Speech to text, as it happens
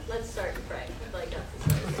Let's start and pray. I feel like that's the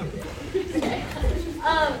start of the day.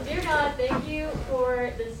 Okay. Dear God, thank you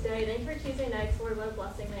for this day. Thank you for Tuesday nights, Lord. What a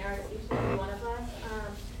blessing they are to each and every one of us.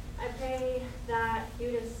 I pray that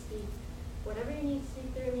you just speak whatever you need to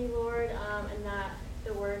speak through me, Lord, and that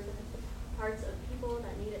the words will hit the hearts of people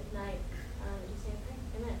that need it tonight. Just say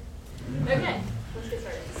amen. Okay, let's get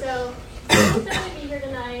started. So, I'm excited to be here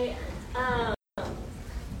tonight.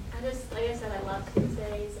 Like I said, I love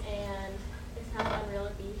Tuesdays, and it's kind of unreal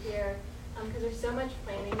to be here because there's so much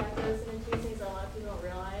planning that goes into Tuesdays that a lot of people don't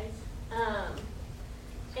realize.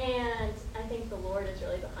 And I think the Lord is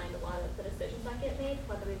really behind a lot of the decisions that get made,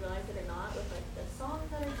 whether we realize it or not, with like the songs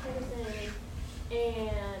that are chosen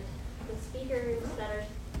and the speakers that are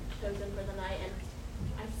chosen for the night. And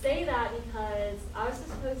I say that because I was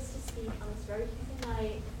supposed to speak on this very Tuesday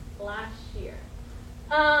night last year.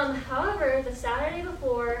 However, the Saturday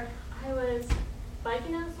before, I was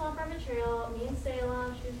biking down the Swamp Rabbit Trail. Me and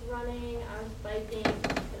Salem, she was running, I was biking,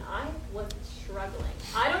 and I was struggling.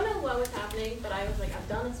 I don't know what was happening, but I was like, I've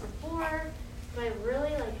done this before, but I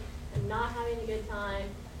really am not having a good time.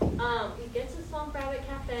 We get to Swamp Rabbit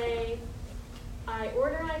Cafe. I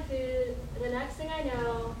order my food. The next thing I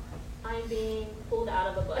know, I'm being pulled out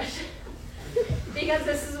of a bush because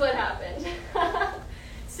this is what happened.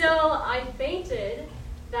 So I fainted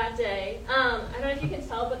that day. I don't know if you can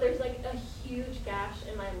tell, but there's like a huge gash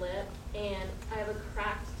in my lip, and I have a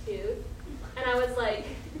cracked tooth. And I was like,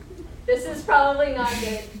 this is probably not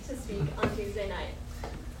good to speak on Tuesday night.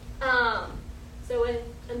 So with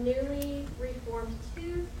a newly reformed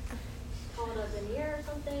tooth, called a veneer or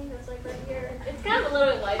something, that's like right here. It's kind of a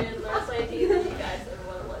little bit lighter than the rest of my teeth, if you guys ever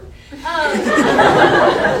want to look.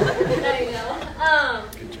 There you go.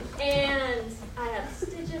 And I have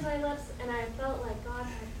stitches in my lips, and I felt like God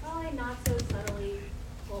had probably not so subtly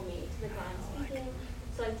pulled me to the ground speaking.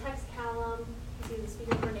 So I text Callum, he's the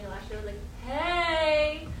speaker for Neil last year. I was like,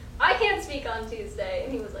 hey, I can't speak on Tuesday.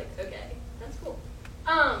 And he was like, okay, that's cool.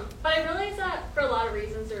 But I realized that for a lot of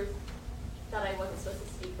reasons that I wasn't supposed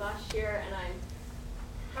to speak last year, and I'm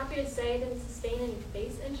happy to say I didn't sustain any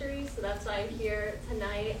face injuries, so that's why I'm here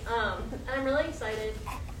tonight. And I'm really excited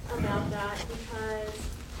about that because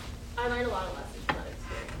I learned a lot of lessons from that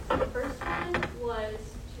experience. The first one was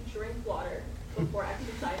to drink water before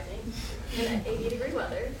exercising in 80-degree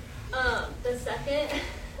weather. The second,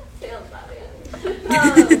 Salem's laughing,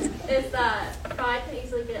 is that pride can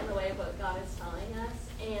easily get in the way of what God is telling us.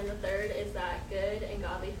 And the third is that good and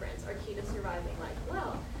godly friends are key to surviving life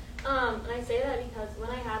well. And I say that because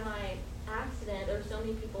when I had my accident, there were so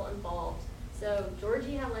many people involved. So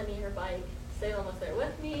Georgie had lent me her bike. Salem was there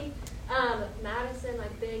with me. Madison, my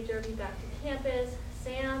big, drove me back to campus.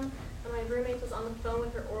 Sam, one of my roommates, was on the phone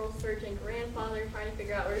with her oral surgeon grandfather trying to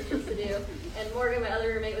figure out what we're supposed to do. And Morgan, my other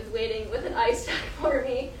roommate, was waiting with an ice pack for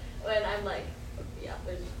me when I'm like, yeah,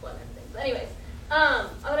 there's just blood and everything. But anyways,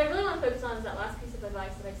 what I really want to focus on is that last piece of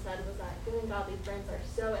advice that I said was that good and godly friends are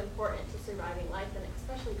so important to surviving life, and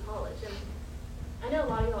especially college. And I know a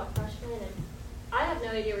lot of y'all are freshmen, and I have no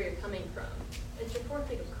idea where you're coming from. It's your fourth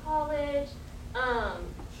week of college.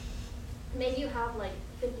 Maybe you have like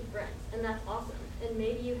 50 friends, and that's awesome. And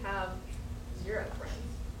maybe you have 0 friends,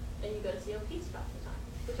 and you go to COPs half the time,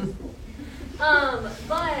 which is cool.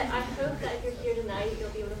 But I hope that if you're here tonight,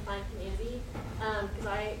 you'll be able to find community. Because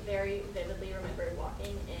I very vividly remember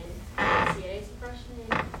walking in CA as a freshman,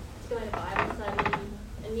 going to Bible study,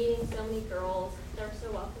 and meeting so many girls that are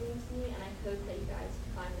so welcoming to me, and I hope that you guys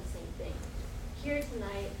find the same thing here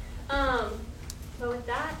tonight. But with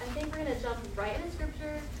that, I think we're going to jump right into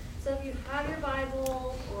Scripture. So if you have your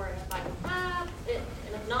Bible or a Bible app, and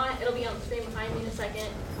if not, it'll be on the screen behind me in a second.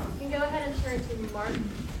 You can go ahead and turn to Mark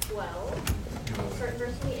 12. We'll start in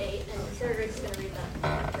verse 28, and Sarah Griggs is going to read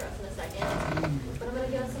that for us in a second. But I'm going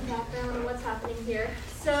to give us some background on what's happening here.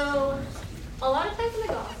 So a lot of times in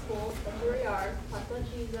the Gospels, that's where we are, talk about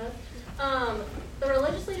Jesus. The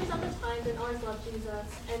religious leaders at the time didn't always love Jesus,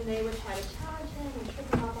 and they would try to challenge him and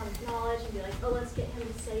trip him up on his knowledge and be like, oh, let's get him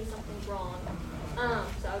to say something wrong.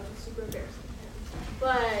 So I was just super embarrassed with him.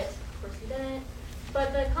 But, of course, he didn't.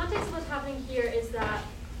 But the context of what's happening here is that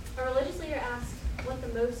a religious leader asked what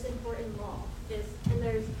the most important law is, and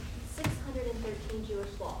there's 613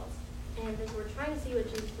 Jewish laws, and they were trying to see what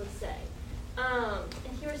Jesus would say. And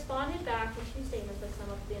he responded back with 2 statements that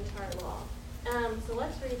sum up the entire law. So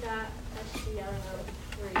let's read that. Actually, I don't know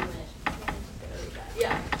where you went. I'm just going to read that.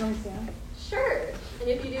 Yeah. Can we stand? Sure. And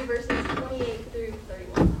if you do verses 28 through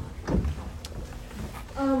 31.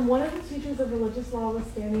 One of the teachers of religious law was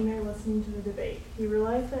standing there listening to the debate. He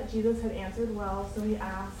realized that Jesus had answered well, so he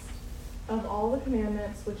asked, of all the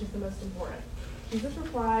commandments, which is the most important? Jesus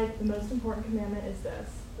replied, the most important commandment is this: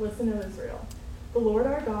 Listen, O Israel. The Lord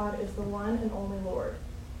our God is the one and only Lord.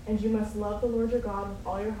 And you must love the Lord your God with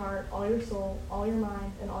all your heart, all your soul, all your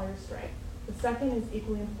mind, and all your strength. The second is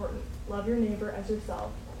equally important. Love your neighbor as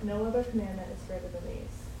yourself. No other commandment is greater than these.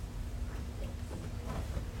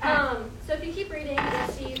 So if you keep reading, you'll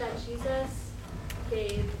see that Jesus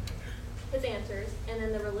gave his answers, and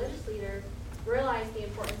then the religious leader realized the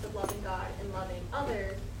importance of loving God and loving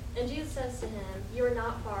others. And Jesus says to him, "You are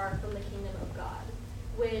not far from the kingdom of God,"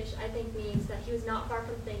 which I think means that he was not far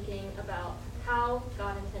from thinking about how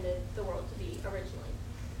God intended the world to be originally.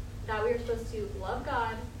 That we are supposed to love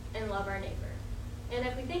God and love our neighbor. And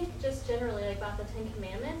if we think just generally like about the Ten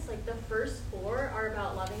Commandments, like the first 4 are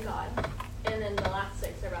about loving God, and then the last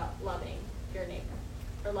 6 are about loving your neighbor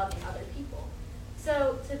or loving other people.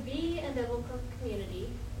 So to be in biblical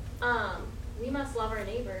community, we must love our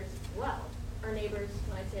neighbors well. Our neighbors,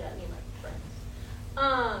 when I say that, I mean like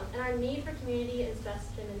friends. And our need for community is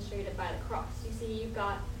best demonstrated by the cross. You see, you've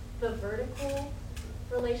got the vertical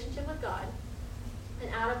relationship with God,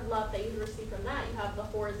 and out of love that you receive from that, you have the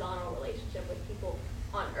horizontal relationship with people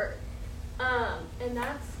on earth. And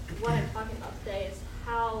that's what I'm talking about today, is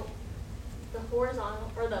how the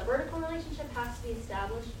horizontal or the vertical relationship has to be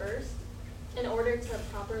established first in order to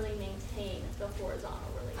properly maintain the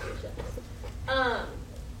horizontal relationships.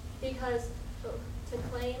 Because to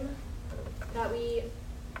claim that we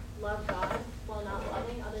love God while not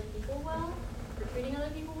loving other people well, or treating other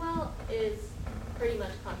people well, is pretty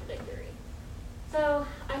much contradictory. So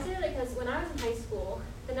I say that because when I was in high school,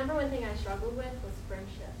 the number one thing I struggled with was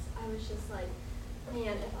friendships. I was just like,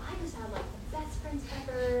 man, if I just had like the best friends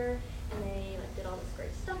ever, and they like did all this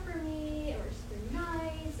great stuff for me, and were super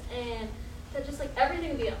nice, and that just like everything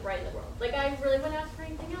would be right in the world. Like I really wouldn't ask for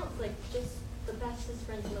anything else. Like just the bestest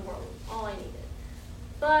friends in the world was all I needed.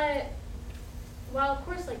 But while of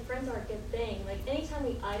course like friends are a good thing, like anytime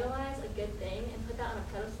we idolize a good thing and put that on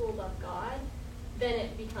a pedestal above God, then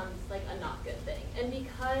it becomes like a not good thing. And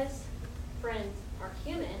because friends are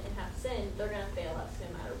human and have sin, they're going to fail us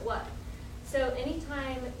no matter what. So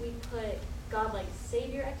anytime we put God-like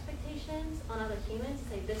savior expectations on other humans,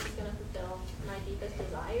 say this is going to fulfill my deepest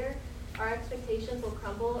desire, our expectations will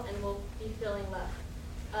crumble and we'll be feeling left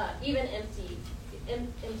even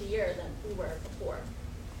emptier than we were before.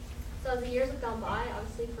 So as the years have gone by,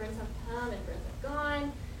 obviously friends have come and friends have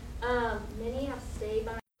gone. Many have stayed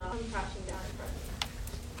by and come crashing down in front of me.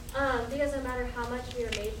 Because no matter how much we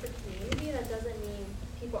are made for community, that doesn't mean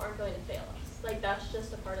people aren't going to fail us. Like that's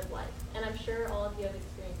just a part of life. And I'm sure all of you have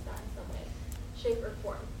experienced that in some way, shape, or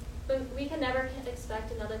form. But we can never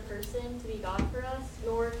expect another person to be God for us,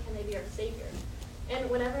 nor can they be our Savior. And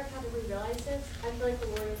whenever I've had to realize this, I feel like the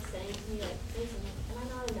Lord is saying to me, like, Mason, am I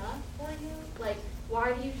not enough for you? Like,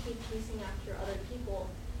 why do you keep chasing after other people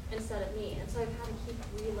instead of me? And so I've had to keep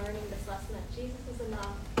relearning this lesson that Jesus is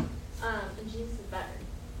enough, and Jesus is better.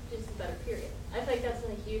 Jesus is better, period. I feel like that's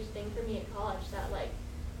been a huge thing for me at college, that, like,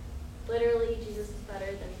 literally Jesus is better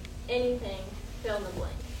than anything, fill in the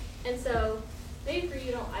blank. And so maybe for you,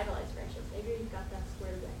 you don't idolize friendships. Maybe you've got that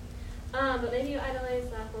squared away. But maybe you idolize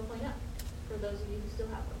 4.0 for those of you who still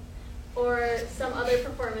have one. Or some other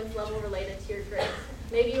performance level related to your grades.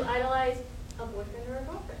 Maybe you idolize a boyfriend or a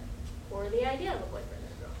girlfriend, or the idea of a boyfriend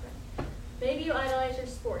or a girlfriend. Maybe you idolize your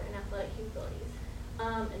sport and athletic capabilities.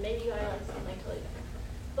 And maybe you idolize something totally different.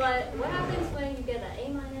 But what happens when you get an A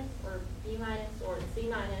minus or B minus or C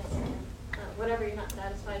minus, whatever you're not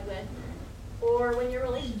satisfied with, or when your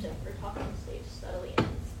relationship or talking stage steadily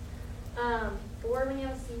ends, or when you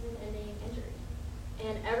have a season-ending injury,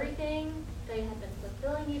 and everything that had been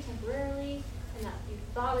fulfilling you temporarily and that you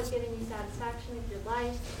thought was giving you satisfaction with your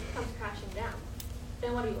life comes crashing down,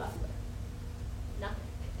 then what are you left with? Nothing.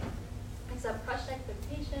 Except crushed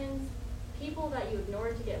expectations, people that you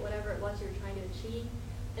ignored to get whatever it was you were trying to achieve,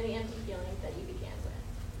 and the empty feelings that you began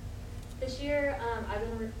with. This year, I've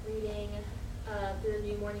been reading the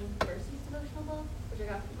New Morning Mercies devotional book, which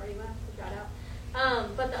I got from Party West, so shout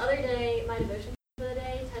out. But the other day, my devotion for the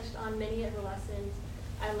day touched on many of the lessons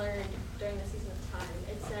I learned during the season of time.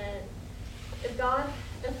 It said,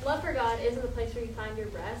 if love for God isn't the place where you find your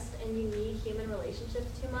rest and you need human relationships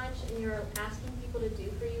too much and you're asking people to do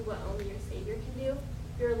for you what only your Savior can do,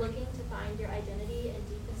 you're looking to find your identity and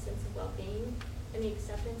deepest sense of well-being in the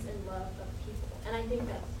acceptance and love of people. And I think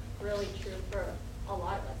that's really true for a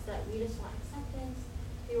lot of us, that we just want acceptance,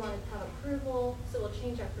 we want to have approval, so we'll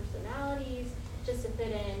change our personalities just to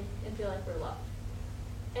fit in and feel like we're loved.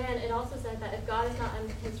 And it also said that if God is not in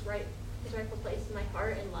his rightful place in my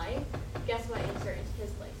heart and life, guess what? I insert into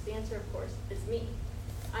his place. The answer, of course, is me.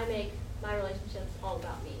 I make my relationships all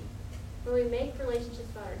about me. When we make relationships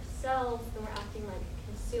about ourselves, then we're acting like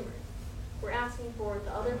consumers. We're asking for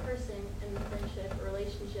the other person in the friendship or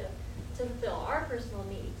relationship to fulfill our personal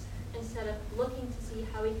needs instead of looking to see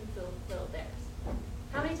how we can fulfill theirs.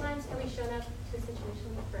 How many times have we shown up to a situation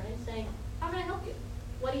with a friend saying, how can I help you?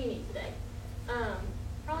 What do you need today?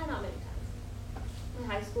 Probably not many times. In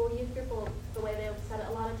high school youth group, the way they said it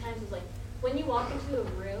a lot of times was like, when you walk into a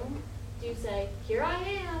room, do you say, here I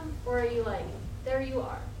am? Or are you like, there you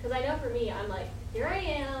are? Because I know for me, I'm like, here I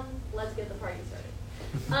am, let's get the party started.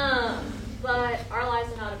 But our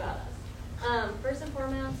lives are not about us. First and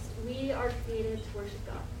foremost, we are created to worship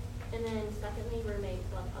God. And then secondly, we're made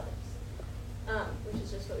to love others, which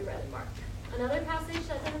is just what we read in Mark. Another passage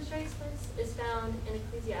that demonstrates this is found in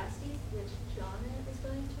Ecclesiastes, which John is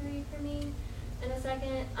going to read for me in a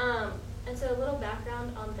second. And so a little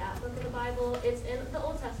background on that book of the Bible. It's in the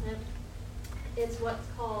Old Testament. It's what's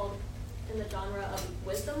called in the genre of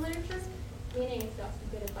wisdom literature, meaning it's got some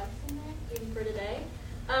good advice in there, even for today.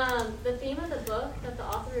 The theme of the book that the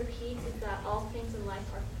author repeats is that all things in life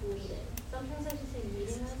are fleeting. Sometimes I just say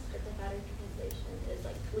meaningless, but the better translation is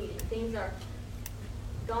like fleeting. Things are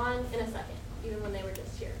gone in a second, even when they were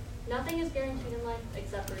just here. Nothing is guaranteed in life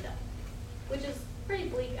except for death, which is a pretty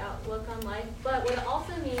bleak outlook on life. But what it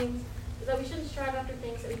also means is that we shouldn't strive after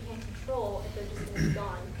things that we can't control if they're just going to be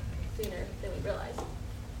gone sooner than we realize.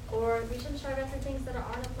 Or we shouldn't strive after things that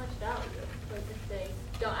aren't of much value, like if they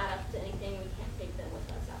don't add up to anything, we can't take them with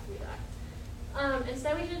us after we die.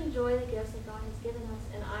 Instead, we should enjoy the gifts that God has given us,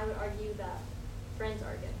 and I would argue that friends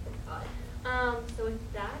are a gift from God. So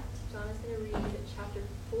with that, John is going to read chapter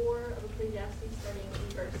 4 of Ecclesiastes, starting in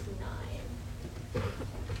verse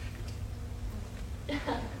 9.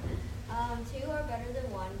 Two are better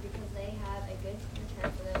than one because they have a good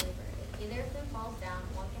return for their labor. If either of them falls down,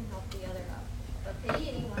 one can help the other up. But pity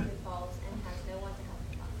anyone who falls and has no one to help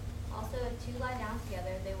him up. Also, if two lie down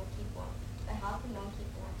together, they will keep warm. But how can one keep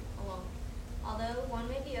warm alone? Although one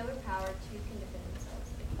may be overpowered, two can defend themselves.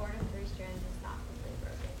 A cord of 3 strands is not quickly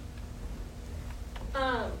broken.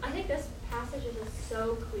 I think this passage is just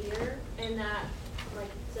so clear in that, like,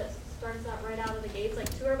 just starts out right out of the gates, like,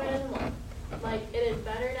 2 are better than 1. Like, it is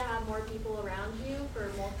better to have more people around you for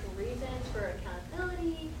multiple reasons, for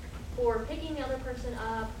accountability, for picking the other person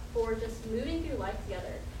up, for just moving through life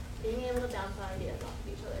together, being able to bounce ideas off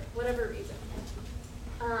of each other, whatever reason.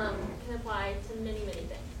 Can apply to many, many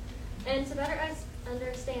things. And to better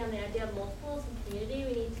understand the idea of multiples and community,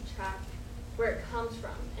 we need to track where it comes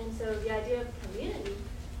from. And so the idea of community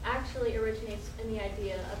actually originates in the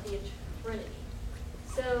idea of the Trinity.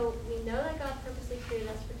 So we know that God purposely created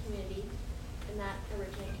us for community, and that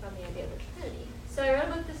originates from the idea of the Trinity. So I read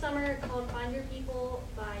a book this summer called Find Your People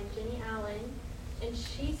by Jenny Allen, and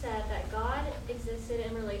she said that God existed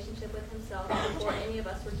in relationship with himself before any of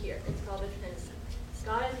us were here. It's called the Trinity.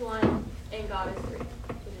 God is 1 and God is 3, which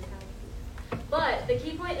is kind of cool. But the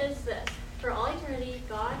key point is this. For all eternity,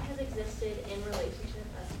 God has existed in relationship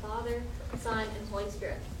as Father, Son, and Holy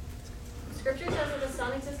Spirit. Scripture says that the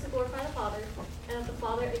Son exists to glorify the Father, and that the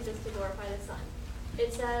Father exists to glorify the Son.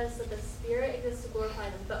 It says that the Spirit exists to glorify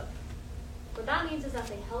them both. What that means is that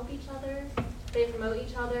they help each other, they promote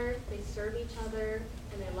each other, they serve each other,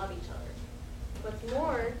 and they love each other. What's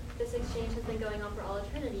more, this exchange has been going on for all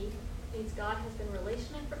eternity. It means God has been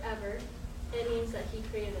relational forever. It means that he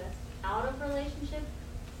created us out of relationship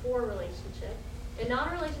for relationship, and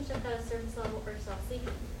not a relationship that is surface level or self-seeking.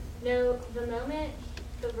 No, the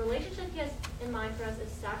relationship he has in mind for us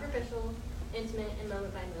is sacrificial, intimate, and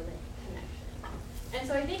moment-by-moment connection. And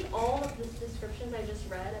so I think all of the descriptions I just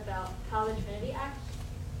read about how the Trinity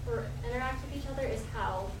interacts with each other is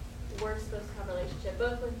how we're supposed to have a relationship,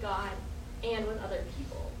 both with God and with other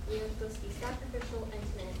people. We are supposed to be sacrificial,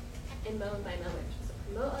 intimate, and moment-by-moment. We're supposed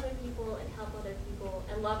to promote other people and help other people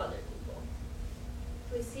and love other people.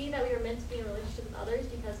 We see that we are meant to be in a relationship with others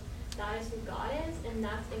because that is who God is, and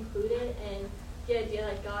that's included in the idea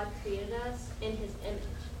that God created us in his image.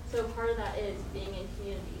 So part of that is being in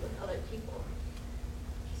community with other people.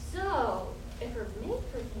 So, if we're made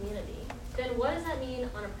for community, then what does that mean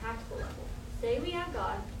on a practical level? Say we have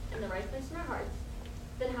God in the right place in our hearts,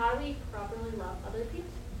 then how do we properly love other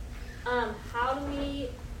people? How do we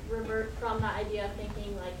revert from that idea of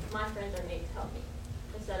thinking like my friends are made to help me,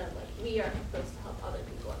 instead of like we are supposed to help other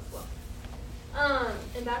people as well?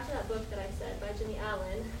 And back to that book that I said by Jenny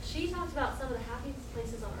Allen, she talks about some of the happiest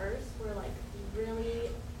places on earth were like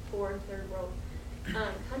really poor third world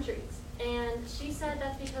countries. And she said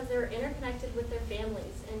that's because they were interconnected with their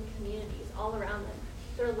families and communities all around them.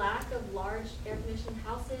 Their lack of large air-conditioned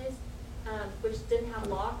houses, which didn't have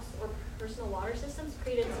locks or personal water systems,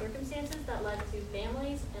 created circumstances that led to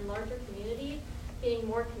families and larger communities being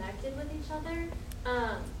more connected with each other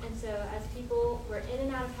And so as people were in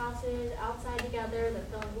and out of houses, outside together,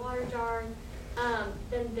 they're filling water jars,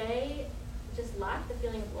 then they just lacked the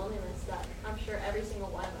feeling of loneliness that I'm sure every single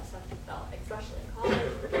one of us have felt, especially in college,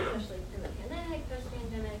 especially in the pandemic,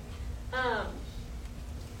 post-pandemic.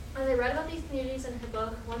 As I read about these communities in her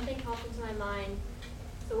book, one thing popped into my mind.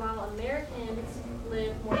 So while Americans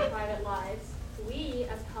live more private lives, we,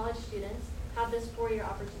 as college students, have this 4-year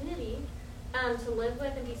opportunity to live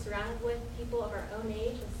with and be surrounded with people of our own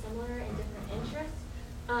age with similar and different interests,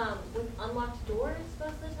 with unlocked doors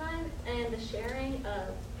most of the time, and the sharing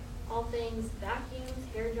of all things vacuums,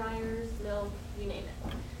 hair dryers, milk, you name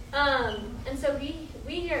it. And so we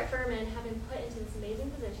here at Furman have been put into this amazing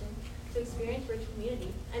position to experience rich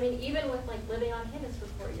community. I mean, even with like living on campus for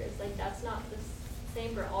 4 years, like that's not the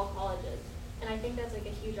same for all colleges. And I think that's like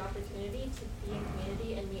a huge opportunity to be in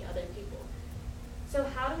community and meet other people. So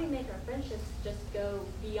how do we make our friendships just go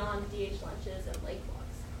beyond DH lunches and lake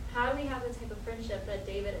walks? How do we have the type of friendship that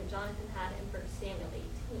David and Jonathan had in 1 Samuel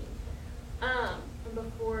 18? And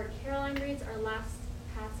before Caroline reads our last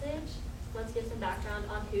passage, let's get some background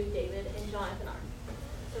on who David and Jonathan are.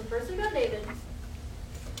 So first we got David,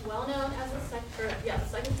 well known as the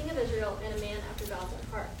second king of Israel and a man after God's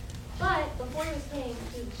own heart. But before he was king,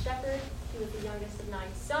 he was a shepherd. He was the youngest of 9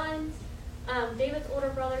 sons. David's older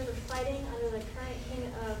brothers were fighting under the current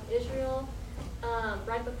king of Israel.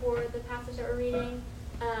 Right before the passage that we're reading,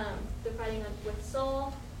 they're fighting with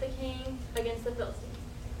Saul, the king, against the Philistines.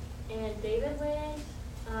 And David went,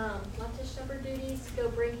 left his shepherd duties to go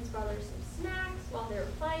bring his brothers some snacks while they were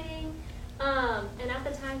fighting. And at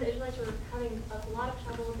the time, the Israelites were having a lot of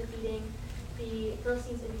trouble defeating the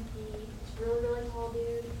Philistines' MVP, this really, really tall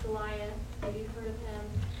dude, Goliath. Maybe you've heard of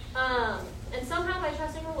him. And somehow, by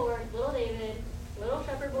trusting the Lord, little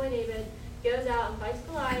shepherd boy David, goes out and fights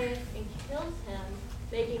Goliath and kills him,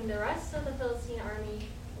 making the rest of the Philistine army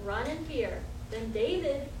run in fear. Then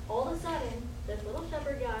David, all of a sudden, this little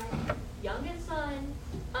shepherd guy, youngest son,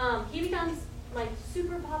 he becomes like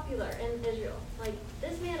super popular in Israel. Like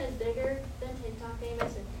this man is bigger than TikTok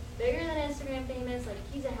famous and bigger than Instagram famous. Like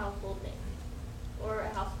he's a household name or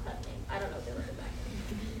a house pet name. I don't know if they look at back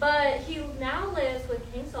then. But he now lives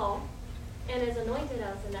with King Saul and is anointed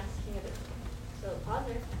as the next king of Israel. So pause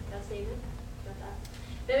there. That's David. Got that.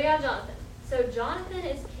 Then we got Jonathan. So Jonathan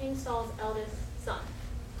is King Saul's eldest son.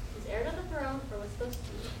 He's heir to the throne, or was supposed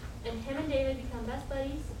to be. And him and David become best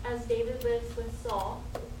buddies as David lives with Saul,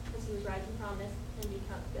 because he was rising promise and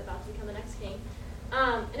about to become the next king.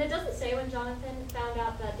 And it doesn't say when Jonathan found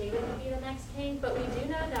out that David would be the next king, but we do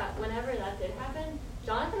know that whenever that did happen,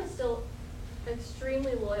 Jonathan was still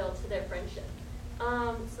extremely loyal to their friendship.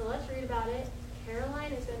 So let's read about it.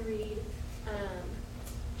 Caroline is going to read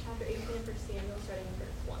chapter 18 of 1 Samuel, starting in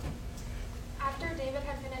verse 1. After David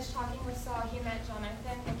had finished talking with Saul, he met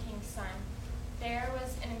Jonathan, the king's son. There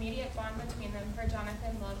was an immediate bond between them, for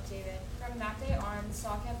Jonathan loved David. From that day on,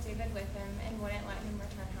 Saul kept David with him and wouldn't let him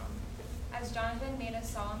return home. As Jonathan made a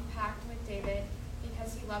solemn pact with David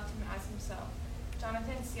because he loved him as himself,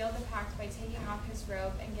 Jonathan sealed the pact by taking off his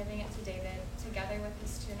robe and giving it to David, together with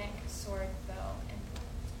his tunic, sword, bow, and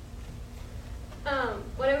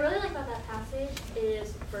what I really like about that passage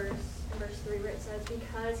is verse 3, where it says,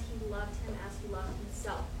 because he loved him as he loved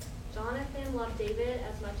himself. Jonathan loved David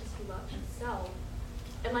as much as he loved himself.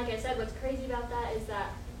 And like I said, what's crazy about that is that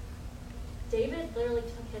David literally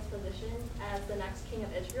took his position as the next king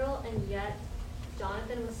of Israel, and yet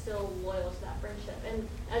Jonathan was still loyal to that friendship. And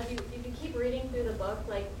as if you keep reading through the book,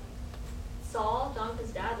 like Saul,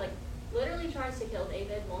 Jonathan's dad, like literally tries to kill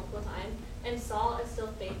David multiple times, and Saul is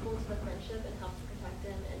still faithful to the friendship and helps protect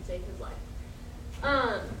him and save his life.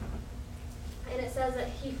 And it says that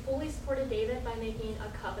he fully supported David by making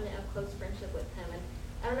a covenant of close friendship with him. And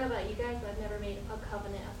I don't know about you guys, but I've never made a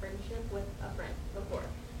covenant of friendship with a friend before.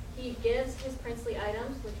 He gives his princely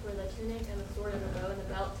items, which were the tunic and the sword and the bow and the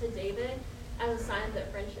belt, to David as a sign of their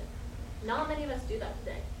friendship. Not many of us do that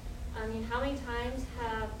today. I mean, how many times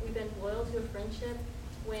have we been loyal to a friendship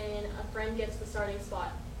when a friend gets the starting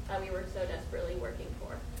spot that we were so desperately working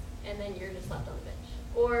for, and then you're just left on the bench?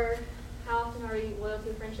 Or how often are you loyal to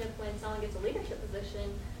a friendship when someone gets a leadership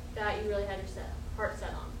position that you really had your heart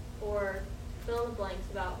set on? Or fill in the blanks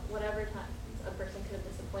about whatever time a person could have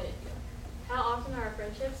disappointed you. How often are our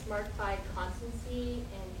friendships marked by constancy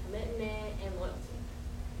and commitment and loyalty?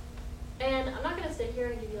 And I'm not going to sit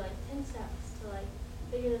here and give you like 10 steps to like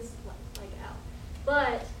figure this like out.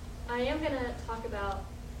 But I am going to talk about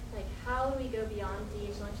like how do we go beyond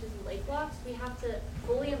DH lunches and lake walks. We have to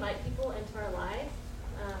fully invite people into our lives,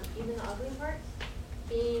 even the ugly parts,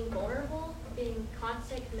 being vulnerable, being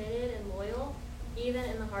constant, committed, and loyal, even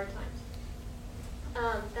in the hard times.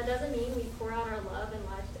 That doesn't mean we pour out our love and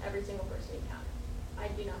life to every single person we encounter. I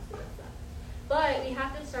do not suggest that. But we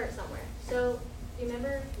have to start somewhere. So, do you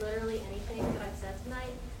remember literally anything that I said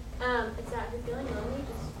tonight? It's that if you're feeling lonely,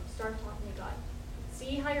 just start talking to God.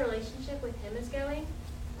 See how your relationship with Him is going.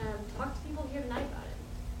 Talk to people here tonight about it.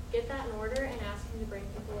 Get that in order and ask Him to bring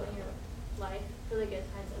people in your life for the good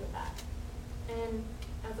times and the bad. And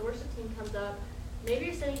as the worship team comes up, maybe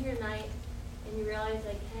you're sitting here tonight and you realize,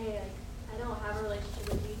 like, hey, I don't have a relationship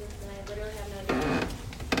with Jesus and I literally have no idea.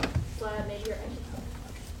 But maybe you're anxious.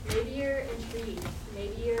 Maybe you're intrigued.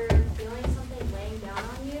 Maybe you're feeling something weighing down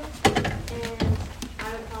on you. And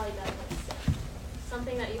I would probably definitely say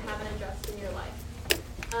something that you haven't addressed in your life.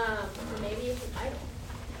 Or maybe it's an idol.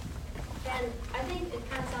 And I think it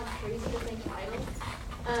kind of sounds crazy to think idols.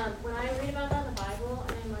 When I read about that in the Bible,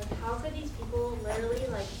 and I'm like, how could these people literally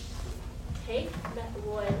like take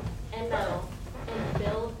wood and metal and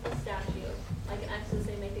build a statue, like in Exodus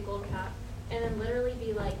they make the gold calf, and then literally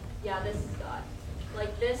be like, yeah, this is God.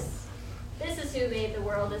 Like this is who made the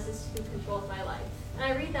world, this is who controls my life. And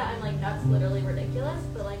I read that, I'm like, that's literally ridiculous,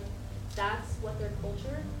 but like, that's what their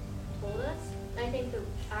culture told us. And I think the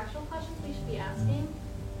actual questions we should be asking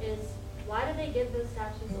is, why do they give those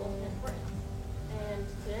statues ultimate importance? And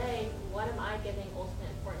today, what am I giving ultimate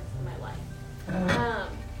importance in my life?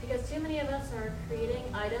 Because too many of us are creating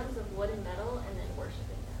items of wood and metal and then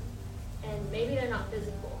worshiping them. And maybe they're not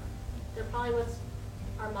physical. They're probably what's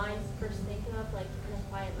our minds first thinking of, like in a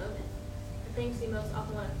quiet moment. The things we most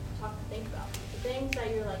often want to think about. The things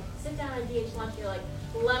that you're like, sit down at DH lunch and you're like,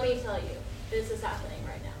 let me tell you, this is happening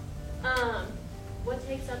right now. What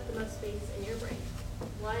takes up the most space in your brain?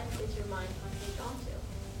 What is your mind constantly drawn to?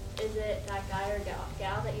 Is it that guy or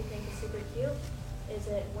gal that you think is super cute? Is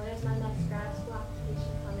it, when is my next grad school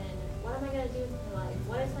application come in? And what am I going to do with my life?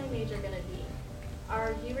 What is my major going to be?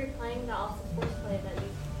 Are you replaying the awesome sports play that you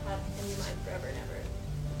have in your mind forever and ever?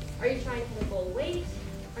 Are you trying to hit a goal weight?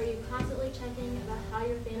 Are you constantly checking about how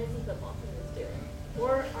your fantasy football team is doing?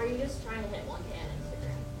 Or are you just trying to hit 1K on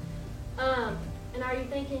Instagram? And are you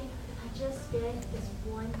thinking, if I just get this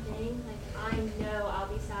one thing, like I know I'll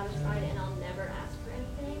be satisfied and I'll never ask for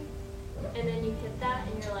anything? And then you hit that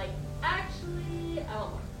and you're like, actually, I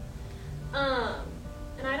want more.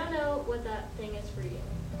 And I don't know what that thing is for you.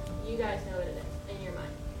 You guys know what it is in your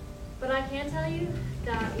mind. But I can tell you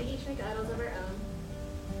that we each make idols of our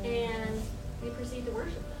own, and we proceed to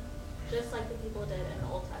worship them, just like the people did in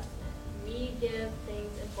the Old Testament. We give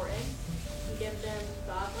things importance. We give them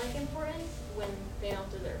God-like importance when they don't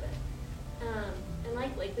deserve it. And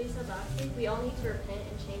like Blakely said last week, we all need to repent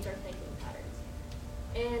and change our thinking patterns.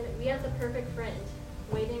 And we have the perfect friend,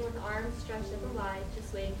 waiting with arms stretched open wide,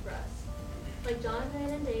 just waiting for us. Like Jonathan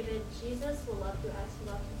and David, Jesus will love you as he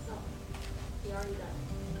loved himself. He already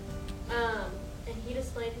does. And he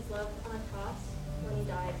displayed his love on a cross when he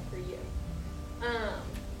died for you.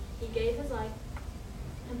 He gave his life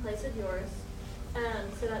in place of yours,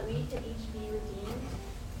 so that we could each be redeemed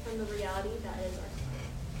from the reality that is our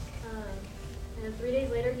sin. And then 3 days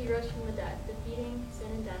later, he rose from the dead, defeating sin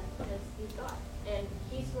and death because he's God. And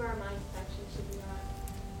he's where our mind's affection should be not.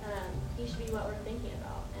 He should be what we're thinking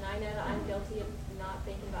about. And I know that I'm guilty of not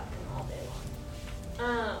thinking about him all day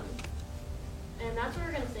long. And that's what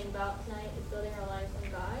we're going to sing about tonight, is building our lives on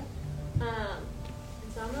God. And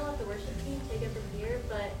so I'm going to let the worship team take it from here.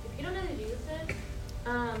 But if you don't know who Jesus is,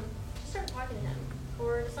 just start talking to him.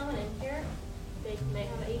 Or someone in here, they may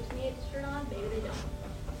have an HMA shirt on, maybe they don't.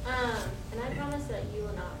 And I promise that you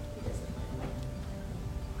will not